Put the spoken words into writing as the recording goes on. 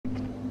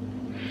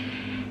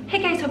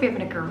hope you're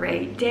having a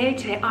great day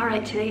today. All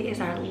right, today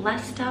is our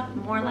Less Stuff,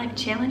 More Life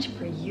challenge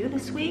for you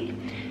this week.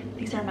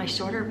 These are my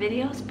shorter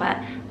videos, but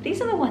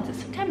these are the ones that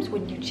sometimes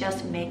when you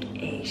just make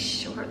a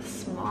short,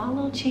 small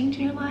little change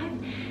in your life,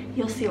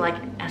 you'll see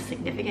like a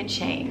significant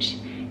change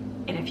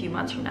in a few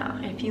months from now,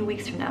 in a few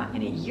weeks from now,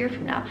 in a year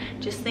from now.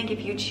 Just think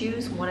if you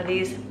choose one of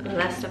these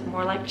Less Stuff,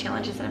 More Life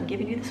challenges that I'm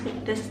giving you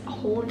this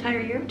whole entire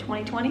year,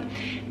 2020,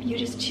 if you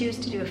just choose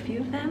to do a few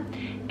of them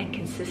and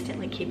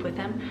consistently keep with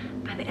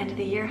them, by the end of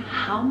the year,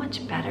 how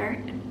much better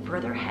and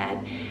further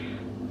ahead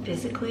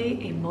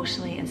physically,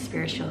 emotionally, and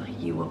spiritually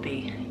you will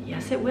be.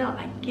 Yes, it will.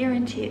 I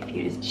guarantee it. If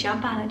you just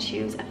jump on and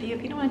choose a few,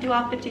 if you don't want to do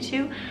all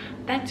 52,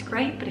 that's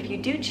great. But if you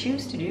do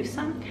choose to do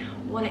some,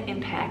 what an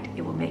impact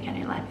it will make on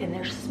your life. And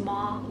they're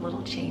small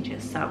little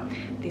changes. So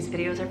these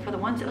videos are for the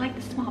ones that like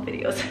the small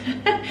videos.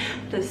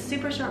 The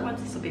super short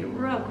ones, this will be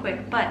real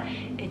quick, but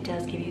it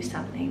does give you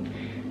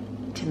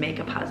something to make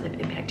a positive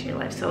impact to your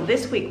life. So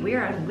this week, we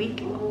are on week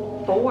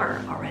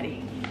 4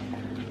 already.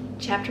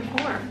 Chapter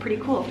 4, pretty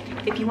cool.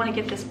 If you want to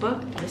get this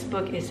book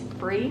is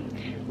free.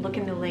 Look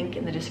in the link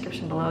in the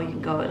description below. You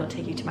can go, it'll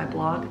take you to my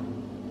blog.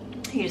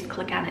 You just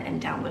click on it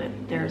and download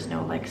it. There's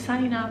no like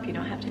signing up. You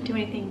don't have to do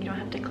anything. You don't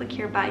have to click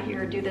here, buy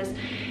here, or do this.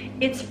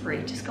 It's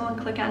free. Just go and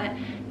click on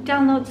it,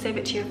 download, save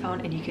it to your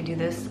phone, and you can do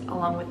this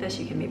along with this.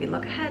 You can maybe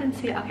look ahead and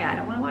see, okay, I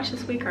don't want to watch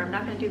this week, or I'm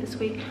not going to do this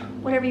week.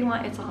 Whatever you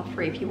want, it's all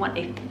free. If you want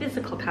a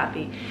physical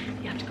copy,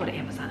 you have to go to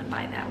Amazon and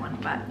buy that one.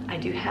 But I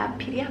do have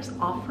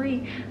PDFs all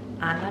free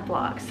on my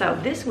blog. So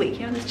this week,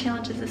 you know, this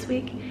challenge is this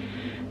week.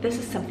 This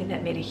is something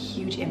that made a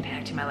huge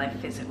impact in my life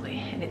physically,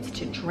 and it's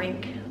to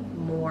drink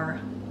more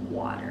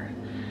water.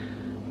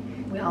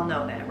 We all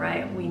know that,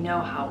 right? We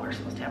know how we're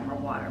supposed to have more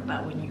water,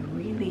 but when you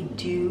really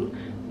do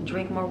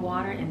drink more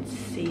water and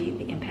see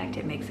the impact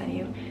it makes on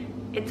you,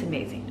 it's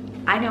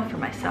amazing. I know for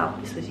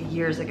myself, this was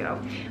years ago,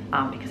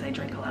 because I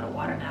drink a lot of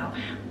water now.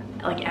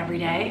 Like every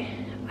day,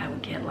 I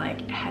would get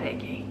like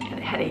headachy,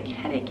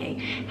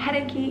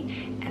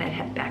 and I'd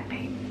have back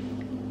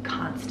pain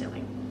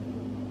constantly.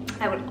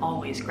 I would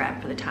always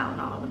grab for the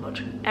Tylenol and the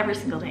Motrin every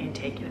single day and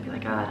take it. I'd be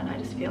like, oh, I don't know, I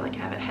just feel like I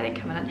have a headache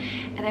coming on,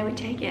 and I would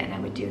take it and I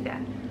would do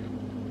that.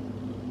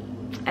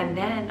 And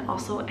then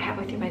also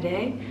halfway through my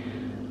day,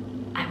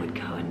 I would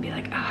go and be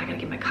like, oh, I gotta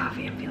get my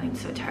coffee, I'm feeling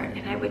so tired.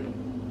 And I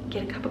would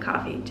get a cup of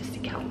coffee just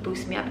to help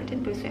boost me up. It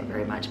didn't boost me up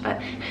very much, but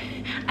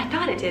I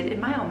thought it did in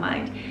my own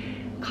mind.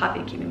 Coffee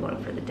to keep me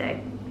motivated for the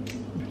day.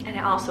 And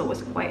I also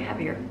was quite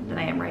heavier than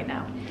I am right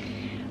now.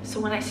 So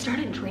when I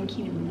started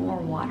drinking more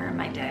water in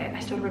my day,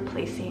 I started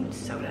replacing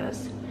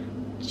sodas,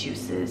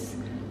 juices,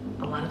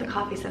 a lot of the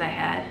coffees that I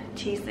had,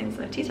 teas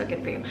are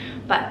good for you.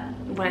 But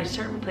when I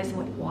started replacing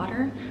with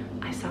water,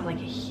 I saw like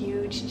a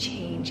huge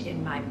change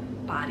in my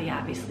body.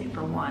 Obviously,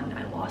 for one,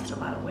 I lost a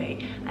lot of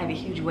weight. I have a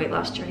huge weight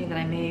loss journey that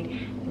I made.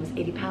 It was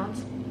 80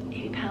 pounds,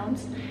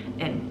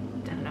 and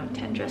I don't know,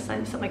 10 dress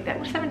sizes, something like that.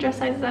 Or 7 dress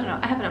sizes, I don't know.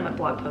 I have it on my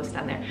blog post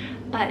on there.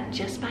 But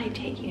just by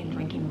taking and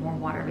drinking more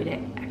water every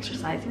day,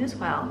 exercising as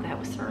well, that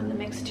was sort of in the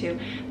mix too.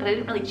 But I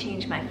didn't really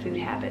change my food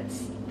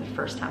habits the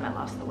first time I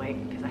lost the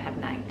weight, because I have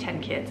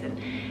 10 kids,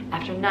 and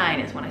after 9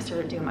 is when I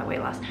started doing my weight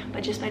loss.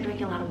 But just by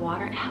drinking a lot of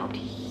water, it helped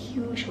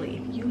hugely.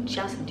 If you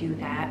just do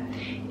that,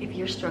 if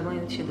you're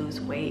struggling to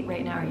lose weight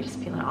right now, or you're just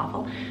feeling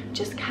awful,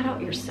 just cut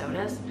out your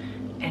sodas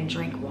and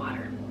drink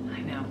water.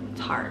 I know,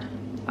 it's hard.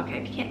 Okay,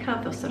 if you can't cut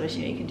out those sodas,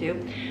 you know what you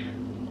can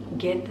do?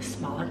 Get the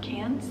smaller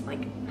cans.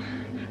 Like,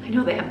 I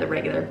know they have the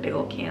regular big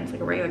old cans, like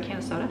a regular can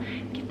of soda.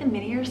 Get the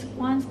minier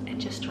ones and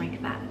just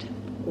drink that.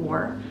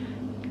 Or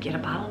get a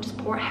bottle and just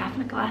pour half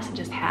in a glass and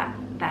just have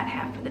that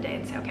half for the day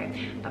and say,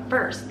 okay, but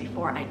first,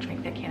 before I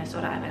drink that can of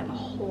soda, I'm gonna have a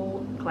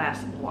whole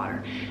glass of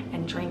water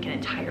and drink an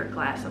entire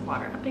glass of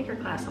water, a bigger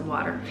glass of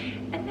water,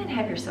 and then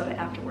have your soda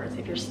afterwards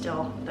if you're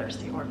still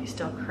thirsty or if you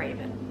still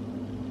crave it.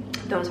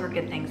 Those were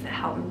good things that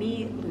helped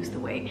me lose the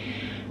weight.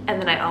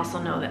 And then I also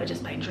know that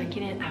just by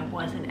drinking it, I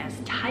wasn't as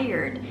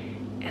tired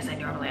as I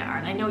normally are.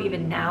 And I know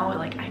even now,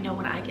 like I know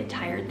when I get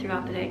tired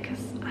throughout the day, because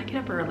I get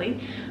up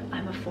early.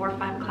 I'm a 4 or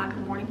 5 o'clock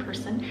in the morning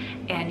person.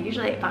 And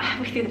usually about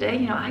halfway through the day,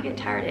 you know, I get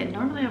tired. And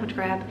normally I would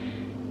grab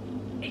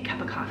a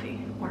cup of coffee,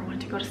 or I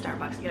went to go to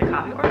Starbucks and get a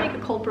coffee, or make a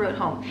cold brew at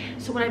home.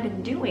 So what I've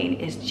been doing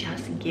is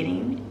just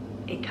getting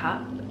a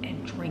cup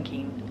and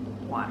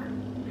drinking water.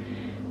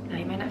 Now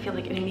you might not feel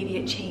like an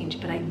immediate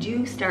change, but I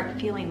do start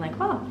feeling like,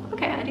 well,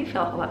 okay, I do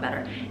feel a lot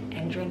better.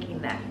 And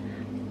drinking that.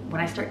 When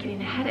I start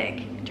getting a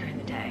headache during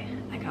the day,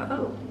 I go,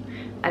 oh,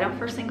 I don't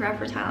first thing grab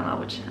for Tylenol,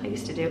 which I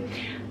used to do.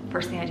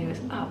 First thing I do is,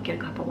 oh, get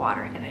a cup of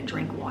water, and I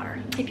drink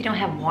water. If you don't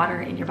have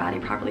water in your body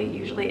properly,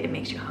 usually it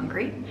makes you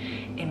hungry,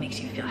 it makes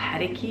you feel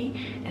headachy,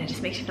 and it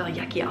just makes you feel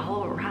yucky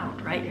all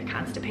around, right? You're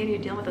constipated, you're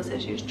dealing with those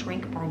issues,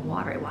 drink more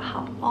water. It will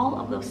help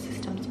all of those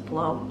systems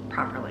flow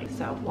properly.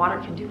 So water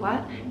can do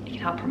what? It can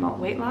help promote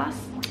weight loss.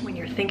 When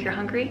you think you're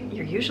hungry,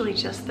 you're usually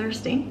just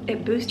thirsty.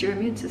 It boosts your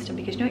immune system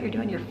because you know what you're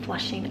doing? You're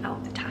flushing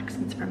out the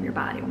toxins from your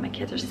body. When my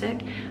kids are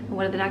sick,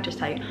 what do the doctors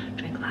tell you?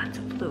 Drink lots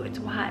of fluids.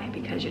 Why?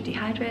 Because you're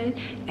dehydrated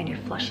and you're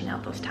flushing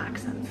out those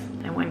toxins.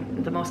 And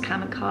when the most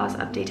common cause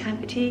of daytime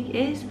fatigue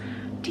is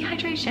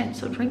dehydration,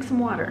 so drink some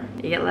water.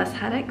 You get less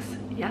headaches,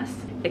 yes.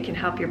 It can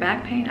help your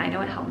back pain. I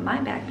know it helped my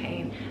back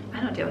pain.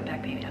 I don't deal with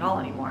back pain at all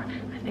anymore.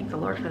 I thank the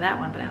Lord for that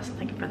one, but I also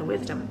thank him for the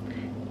wisdom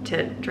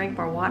to drink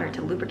more water,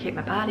 to lubricate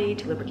my body,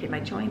 to lubricate my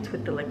joints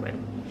with the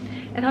liquid.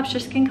 It helps your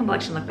skin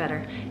complexion look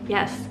better.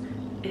 Yes,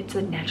 it's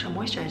a natural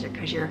moisturizer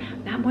because you're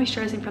not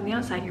moisturizing from the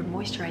outside, you're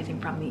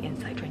moisturizing from the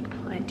inside. Drink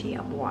plenty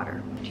of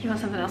water. Do you know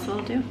something else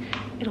it'll do?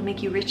 It'll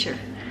make you richer.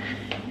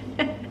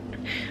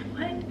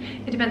 What?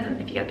 It depends on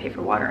if you gotta pay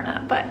for water or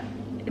not, but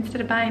instead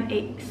of buying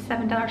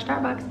 $7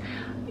 Starbucks,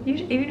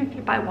 even if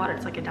you buy water,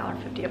 it's like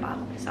 $1.50 a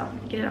bottle. So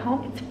get it at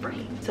home, it's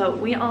free. So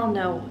we all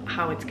know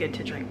how it's good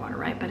to drink water,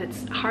 right? But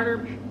it's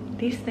harder.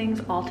 These things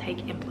all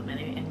take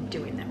implementing and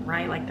doing them,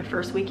 right? Like the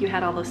first week you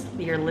had all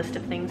your list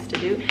of things to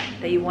do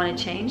that you want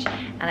to change.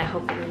 And I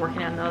hope that you're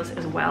working on those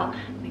as well.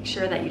 Make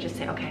sure that you just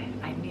say, okay,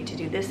 I need to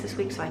do this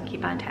week so I can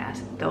keep on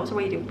task. Those are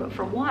what you do. But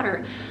for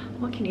water,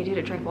 what can you do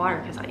to drink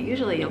water? Because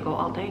usually you'll go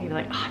all day and you'll be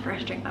like, oh, I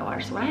forgot to drink my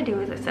water. So what I do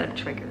is I set up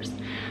triggers.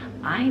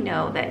 I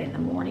know that in the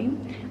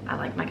morning, I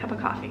like my cup of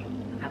coffee.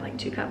 I like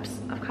 2 cups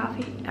of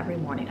coffee every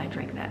morning. I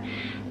drink that.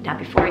 Now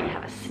before I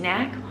have a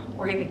snack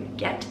or even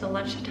get to the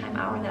lunchtime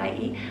hour that I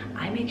eat,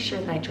 I make sure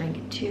that I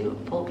drink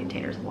 2 full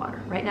containers of water.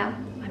 Right now,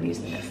 I'm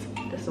using this.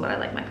 This is what I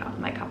like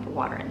my cup of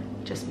water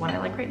in. Just one I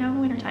like right now in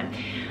the wintertime.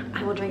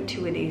 I will drink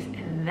 2 of these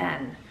and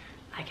then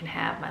I can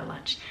have my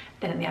lunch.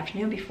 Then in the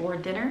afternoon before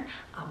dinner,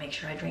 I'll make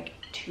sure I drink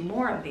 2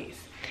 more of these.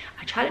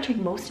 I try to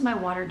drink most of my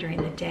water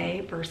during the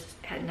day versus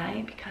at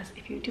night, because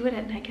if you do it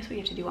at night, guess what you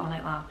have to do all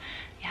night long?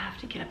 You have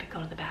to get up and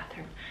go to the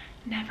bathroom.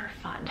 Never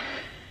fun.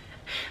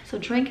 So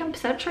drink them,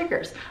 set up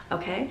triggers,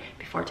 okay?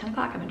 Before 10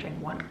 o'clock, I'm gonna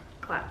drink 1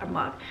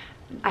 mug.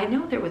 I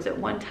know there was at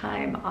one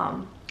time,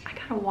 I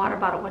got a water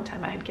bottle one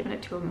time. I had given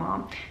it to a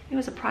mom. It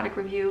was a product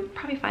review,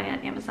 probably find it on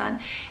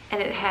Amazon,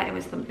 and it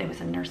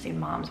was a nursing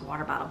mom's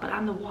water bottle. But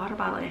on the water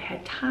bottle, it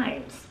had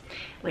times,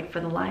 like for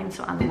the line.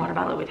 So on the water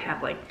bottle, it would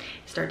have like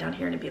start down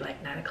here and it'd be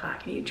like 9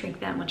 o'clock, and you drink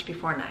that much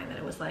before 9. Then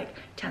it was like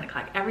 10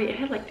 o'clock. It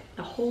had like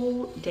the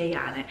whole day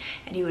on it,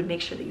 and you would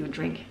make sure that you would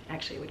drink.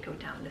 Actually, it would go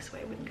down this way.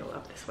 It wouldn't go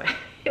up this way.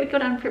 It would go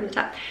down from the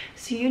top.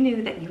 So you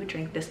knew that you would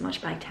drink this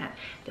much by 10,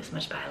 this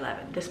much by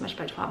 11, this much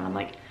by 12, and I'm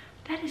like,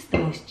 that is the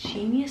most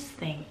genius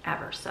thing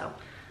ever. So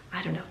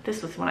I don't know,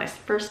 this was when I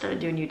first started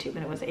doing YouTube,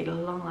 and it was a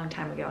long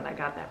time ago, and I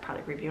got that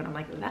product review and I'm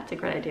like, that's a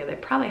great idea. They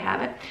probably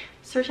have it.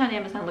 Search on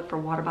Amazon, look for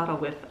water bottle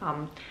with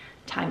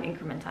time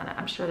increments on it.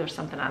 I'm sure there's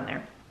something on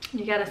there.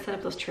 You got to set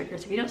up those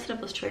triggers. If you don't set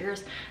up those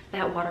triggers,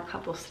 that water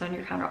cup will sit on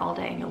your counter all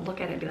day, and you'll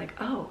look at it and be like,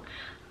 oh,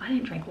 I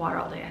didn't drink water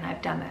all day. And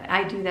I've done that.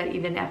 I do that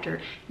even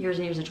after years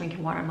and years of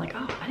drinking water. I'm like,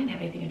 oh, I didn't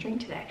have anything to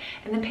drink today.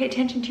 And then pay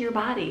attention to your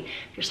body.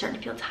 If you're starting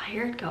to feel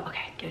tired, go,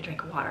 okay, get a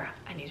drink of water.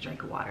 I need a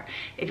drink of water.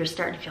 If you're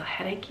starting to feel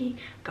headachy,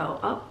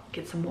 go, oh,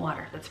 get some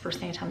water. That's the first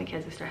thing I tell my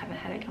kids. They start having a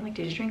headache. I'm like,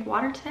 did you drink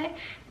water today?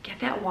 Get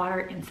that water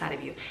inside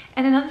of you.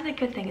 And another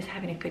good thing is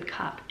having a good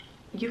cup.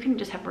 You can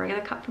just have a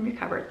regular cup from your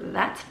cupboard.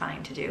 That's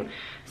fine to do.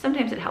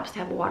 Sometimes it helps to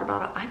have a water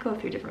bottle. I go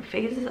through different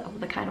phases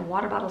of the kind of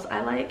water bottles I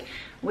like.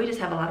 We just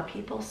have a lot of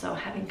people, so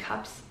having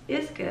cups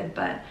is good,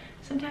 but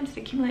sometimes it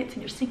accumulates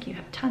in your sink. You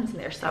have tons in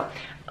there. So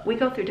we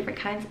go through different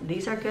kinds.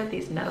 These are good.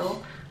 These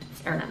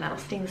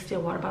stainless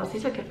steel water bottles.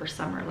 These are good for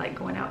summer, like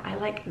going out. I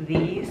like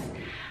these.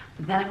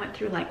 Then I went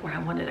through like where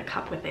I wanted a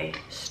cup with a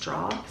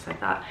straw, because I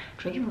thought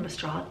drinking from a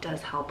straw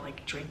does help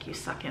like drink. You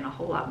suck in a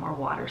whole lot more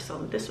water. So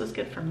this was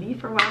good for me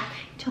for a while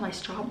until my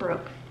straw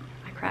broke.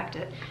 I cracked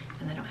it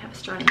and I don't have a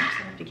straw anymore,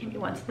 so I have to give me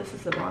one. So this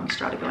is the wrong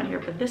straw to go in here,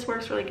 but this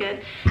works really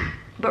good.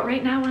 But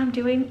right now what I'm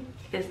doing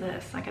is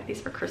this. I got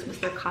these for Christmas.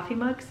 They're coffee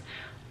mugs,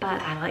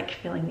 but I like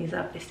filling these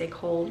up. They stay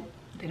cold,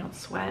 they don't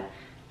sweat,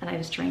 and I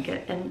just drink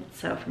it. And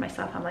so for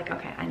myself, I'm like,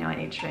 okay, I know I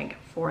need to drink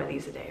 4 of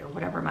these a day, or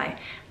whatever my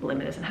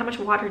limit is. And how much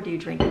water do you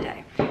drink a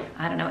day?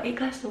 I don't know, 8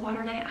 glasses of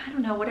water a day? I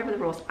don't know, whatever the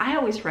rules. I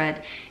always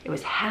read it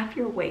was half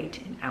your weight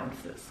in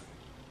ounces.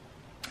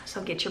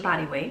 So get your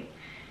body weight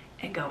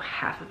and go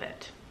half of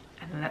it.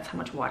 And then that's how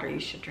much water you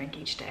should drink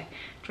each day.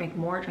 Drink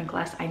more, drink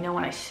less. I know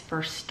when I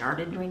first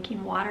started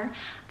drinking water,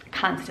 I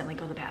constantly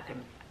go to the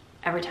bathroom.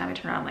 Every time I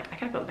turn around, I'm like, I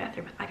gotta go to the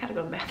bathroom. I gotta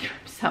go to the bathroom.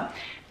 So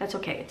that's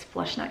okay. It's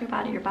flushing out your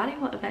body. Your body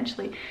will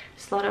eventually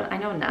slow down. I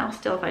know now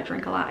still if I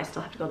drink a lot, I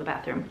still have to go to the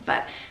bathroom,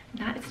 but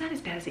it's not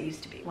as bad as it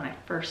used to be when I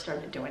first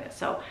started doing it.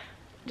 So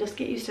just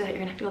get used to that. You're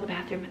gonna have to go to the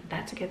bathroom.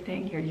 That's a good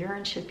thing. Your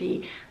urine should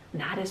be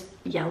not as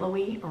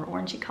yellowy or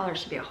orangey color. It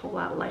should be a whole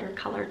lot lighter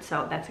colored.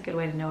 So that's a good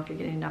way to know if you're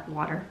getting enough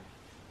water.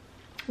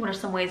 What are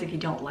some ways if you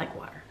don't like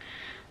water?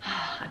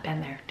 I've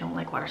been there, don't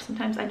like water.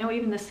 Sometimes I know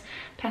even this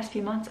past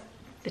few months,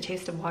 the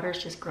taste of water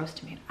is just gross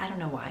to me. I don't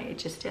know why, it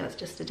just is,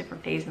 just a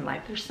different phase in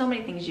life. There's so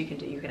many things you can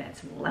do. You can add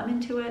some lemon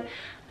to it,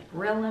 like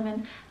real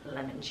lemon,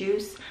 lemon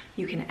juice.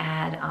 You can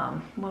add,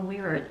 when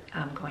we were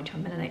going to a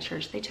Mennonite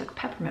church, they took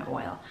peppermint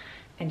oil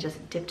and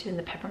just dipped it in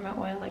the peppermint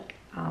oil, like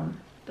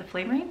the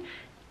flavoring,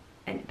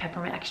 and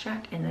peppermint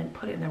extract, and then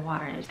put it in their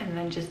water, and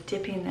then just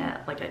dipping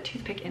that like a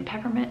toothpick in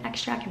peppermint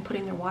extract and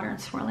putting their water and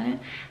swirling it.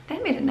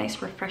 That made a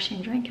nice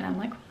refreshing drink, and I'm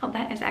like, well,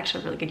 that is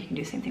actually really good. You can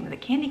do the same thing with a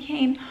candy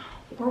cane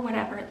or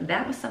whatever.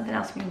 That was something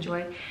else we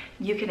enjoyed.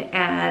 You can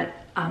add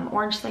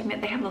orange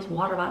segment. They have those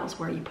water bottles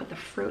where you put the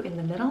fruit in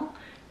the middle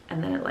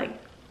and then it like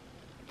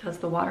does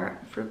the water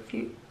fruit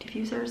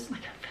diffusers,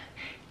 like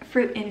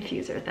fruit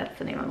infuser, that's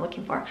the name I'm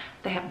looking for.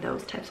 They have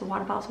those types of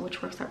water bottles,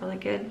 which works out really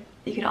good.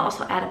 You can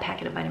also add a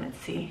packet of vitamin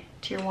C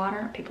to your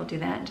water. People do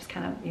that and just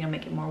kind of, you know,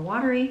 make it more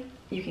watery.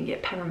 You can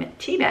get peppermint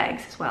tea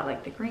bags as well,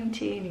 like the green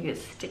tea, and you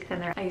just stick them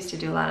there. I used to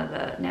do a lot of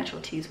the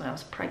natural teas when I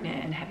was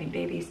pregnant and having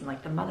babies, and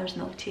like the mother's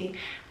milk tea.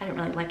 I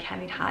didn't really like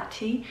having hot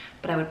tea,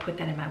 but I would put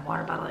that in my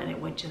water bottle and it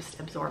would just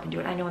absorb and do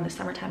it. I know in the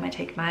summertime I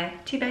take my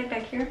tea bag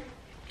back here.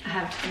 I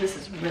have, this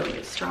is really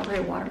good, strawberry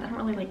watermelon. I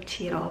don't really like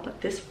tea at all,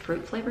 but this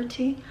fruit flavored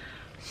tea,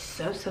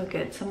 so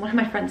good. So one of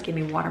my friends gave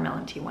me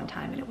watermelon tea one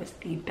time and it was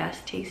the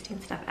best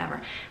tasting stuff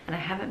ever, and I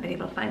haven't been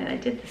able to find it. I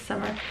did this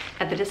summer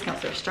at the discount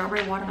store.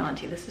 Strawberry watermelon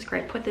tea, this is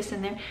great. Put this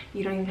in there.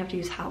 You don't even have to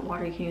use hot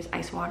water, you can use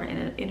ice water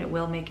and it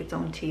will make its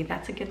own tea.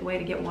 That's a good way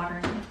to get water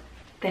in.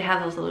 They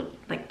have those little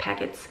like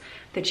packets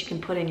that you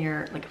can put in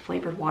your like a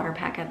flavored water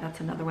packet.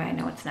 That's another way. I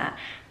know it's not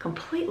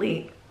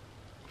completely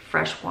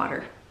fresh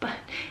water, but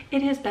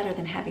it is better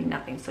than having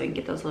nothing. So you can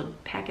get those little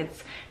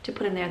packets to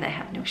put in there that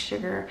have no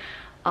sugar,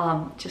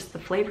 just the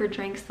flavored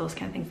drinks, those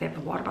kind of things. They have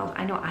the water bottles.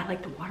 I know I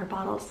like the water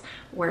bottles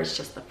where it's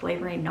just the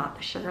flavoring, not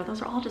the sugar.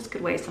 Those are all just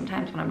good ways.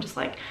 Sometimes when I'm just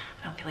like,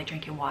 I don't feel like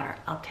drinking water,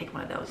 I'll take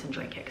one of those and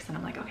drink it, because then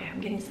I'm like, okay,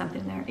 I'm getting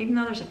something there. Even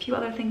though there's a few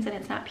other things in it,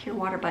 it's not pure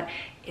water, but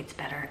it's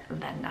better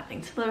than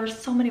nothing. So there's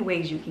so many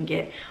ways you can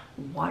get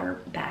water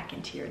back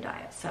into your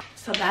diet.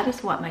 So that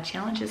is what my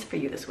challenge is for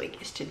you this week,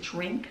 is to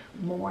drink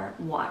more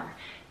water.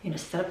 You know,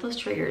 set up those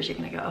triggers. You're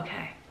gonna go,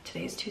 okay,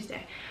 today's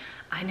Tuesday.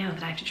 I know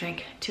that I have to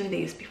drink 2 of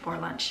these before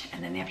lunch,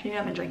 and then in the afternoon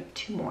I'm gonna drink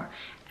 2 more,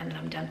 and then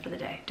I'm done for the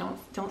day. Don't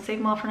save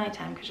them all for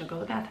nighttime, because you'll go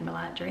to the bathroom a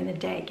lot. During the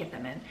day, get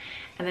them in.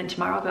 And then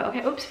tomorrow I'll go,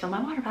 okay, oops, fill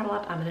my water bottle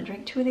up. I'm gonna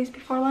drink 2 of these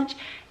before lunch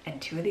and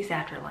 2 of these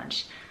after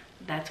lunch.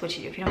 That's what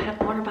you do. If you don't have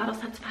water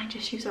bottles, that's fine.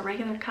 Just use a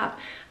regular cup.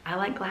 I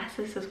like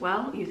glasses as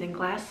well, using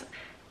glass,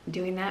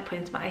 doing that,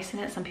 putting some ice in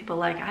it. Some people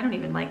like, I don't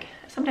even like,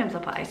 sometimes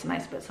I'll put ice in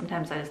ice, but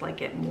sometimes I just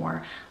like it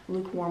more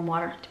lukewarm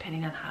water,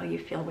 depending on how you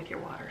feel with your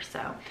water.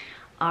 So,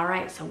 all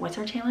right, so what's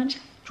our challenge?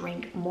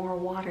 Drink more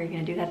water. You're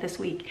gonna do that this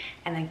week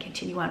and then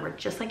continue onward,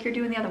 just like you're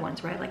doing the other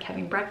ones, right? Like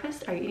having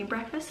breakfast. Are you eating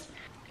breakfast?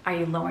 Are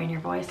you lowering your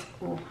voice?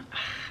 Ooh,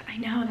 I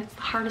know, that's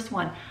the hardest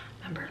one.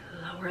 Remember,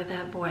 lower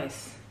that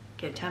voice.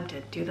 Get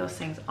tempted, do those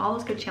things, all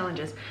those good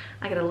challenges.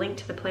 I got a link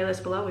to the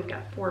playlist below. We've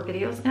got 4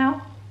 videos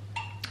now.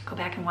 Go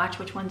back and watch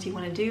which ones you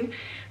want to do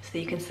so that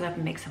you can set up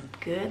and make some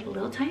good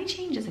little tiny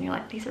changes in your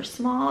life. These are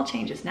small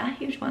changes, not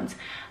huge ones,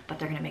 but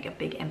they're going to make a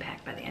big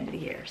impact by the end of the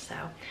year. So,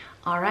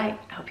 all right,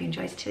 I hope you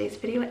enjoyed today's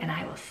video, and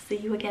I will see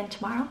you again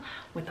tomorrow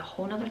with a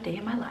whole nother day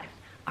in my life.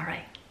 All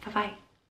right, bye-bye.